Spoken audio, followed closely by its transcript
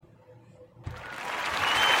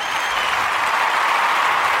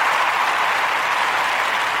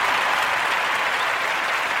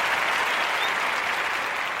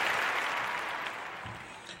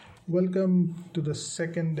welcome to the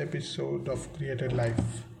second episode of Created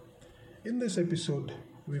Life. In this episode,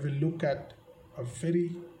 we will look at a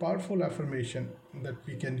very powerful affirmation that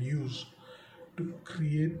we can use to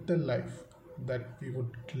create the life that we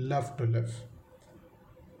would love to live.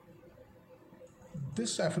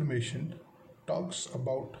 This affirmation talks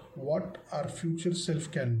about what our future self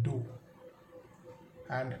can do,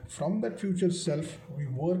 and from that future self, we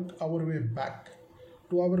work our way back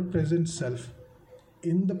to our present self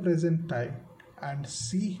in the present time and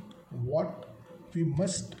see what we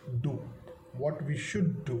must do, what we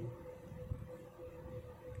should do.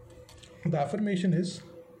 The affirmation is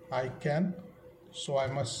I can, so I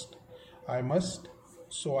must. I must,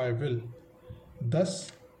 so I will.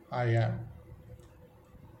 Thus I am.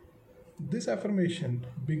 This affirmation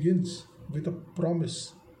begins with a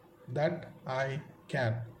promise that I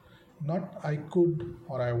can. Not I could,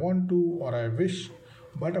 or I want to, or I wish,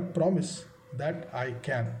 but a promise that I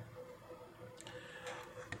can.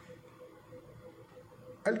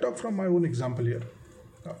 I'll talk from my own example here.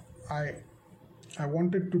 I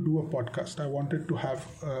wanted to do a podcast. I wanted to have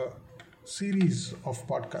a series of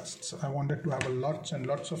podcasts. I wanted to have lots and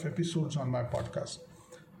lots of episodes on my podcast.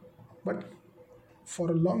 But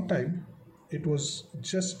for a long time, it was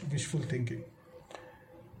just wishful thinking.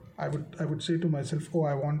 I would say to myself, oh,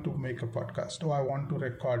 I want to make a podcast. Oh, I want to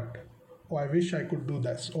record. Oh, I wish I could do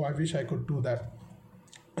this. Oh, I wish I could do that.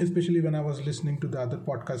 Especially when I was listening to the other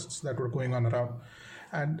podcasts that were going on around.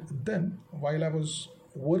 And then, while I was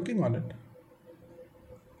working on it,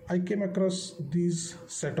 I came across these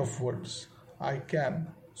set of words. I can,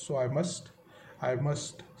 so I must. I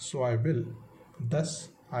must, so I will. Thus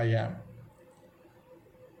I am.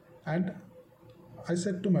 And I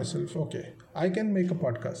said to myself, okay, I can make a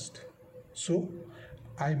podcast. So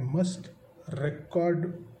I must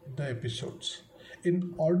record the episodes.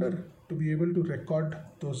 In order to be able to record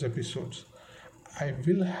those episodes, I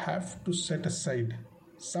will have to set aside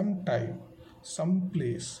some time, some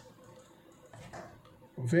place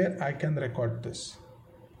where I can record this.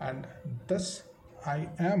 And thus I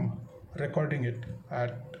am recording it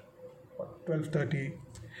at 12:30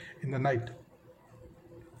 in the night.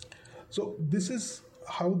 So this is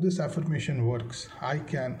how this affirmation works. I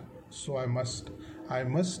can, so I must. I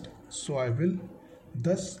must, so I will.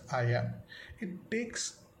 Thus I am. It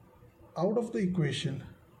takes out of the equation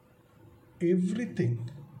everything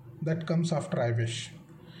that comes after I wish.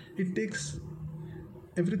 It takes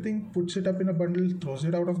everything, puts it up in a bundle, throws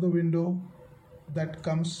it out of the window. That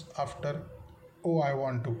comes after, oh, I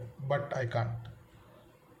want to, but I can't.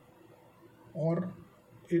 Or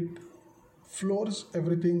it floors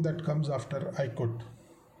everything that comes after I could.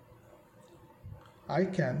 I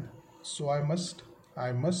can, so I must.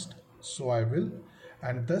 I must, so I will.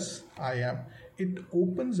 And thus I am. It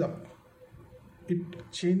opens up,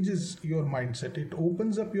 it changes your mindset, it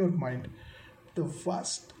opens up your mind, the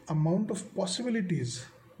vast amount of possibilities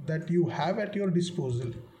that you have at your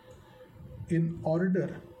disposal in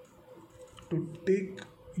order to take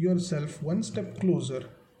yourself one step closer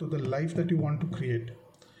to the life that you want to create.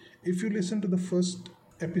 If you listen to the first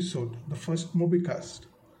episode, the first Mobicast,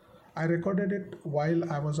 I recorded it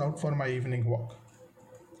while I was out for my evening walk,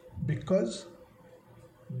 because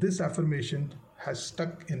this affirmation has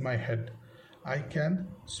stuck in my head. I can,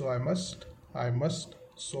 so I must. I must,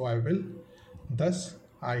 so I will. Thus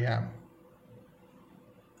I am.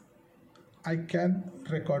 I can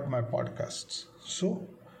record my podcasts. So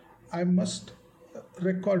I must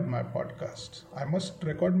record my podcasts. I must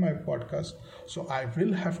record my podcast. So I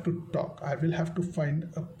will have to talk. I will have to find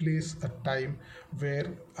a place, a time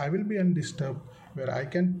where I will be undisturbed, where I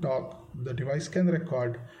can talk, the device can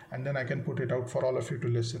record, and then I can put it out for all of you to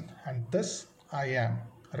listen. And thus I am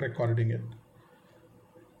recording it.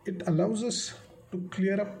 It allows us to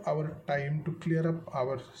clear up our time, to clear up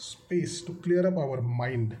our space, to clear up our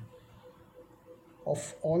mind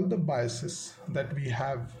of all the biases that we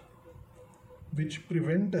have, which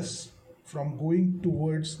prevent us from going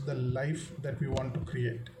towards the life that we want to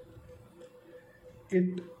create.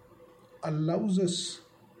 It allows us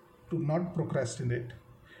to not procrastinate.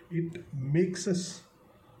 It makes us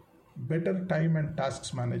better time and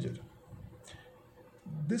tasks manager.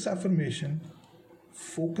 This affirmation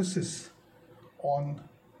focuses on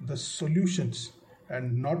the solutions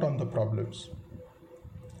and not on the problems.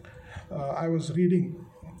 I was reading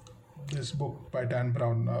this book by Dan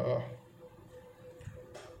Brown,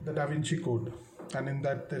 The Da Vinci Code, and in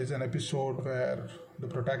that there is an episode where the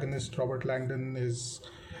protagonist Robert Langdon is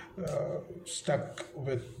stuck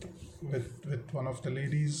with one of the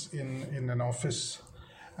ladies in an office,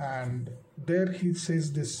 And there he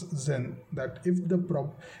says this zen, that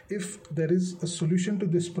if there is a solution to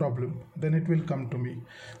this problem, then it will come to me.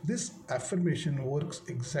 This affirmation works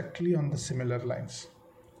exactly on the similar lines.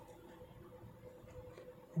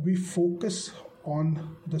 We focus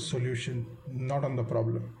on the solution, not on the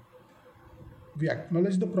problem. We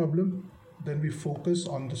acknowledge the problem, then we focus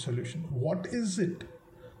on the solution. What is it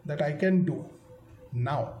that I can do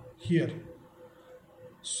now, here,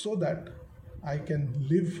 so that I can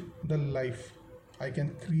live the life, I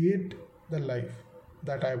can create the life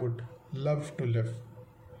that I would love to live?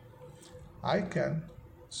 I can,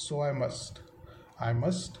 so I must. I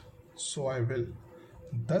must, so I will.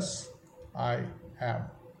 Thus I am.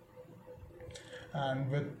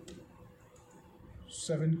 And with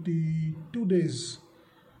 72 days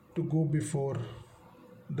to go before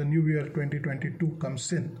the new year 2022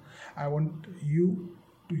 comes in, I want you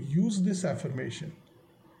to use this affirmation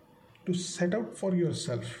to set out for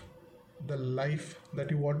yourself the life that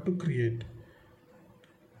you want to create,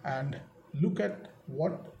 and look at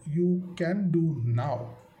what you can do now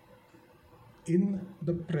in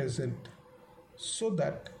the present, so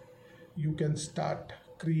that you can start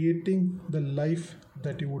creating the life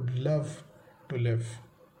that you would love to live.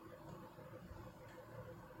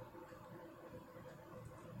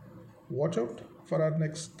 Watch out for our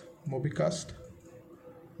next Mobicast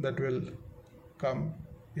that will come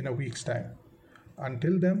in a week's time.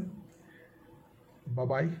 Until then, bye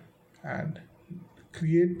bye, and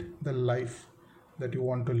create the life that you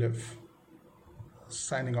want to live.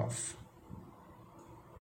 Signing off.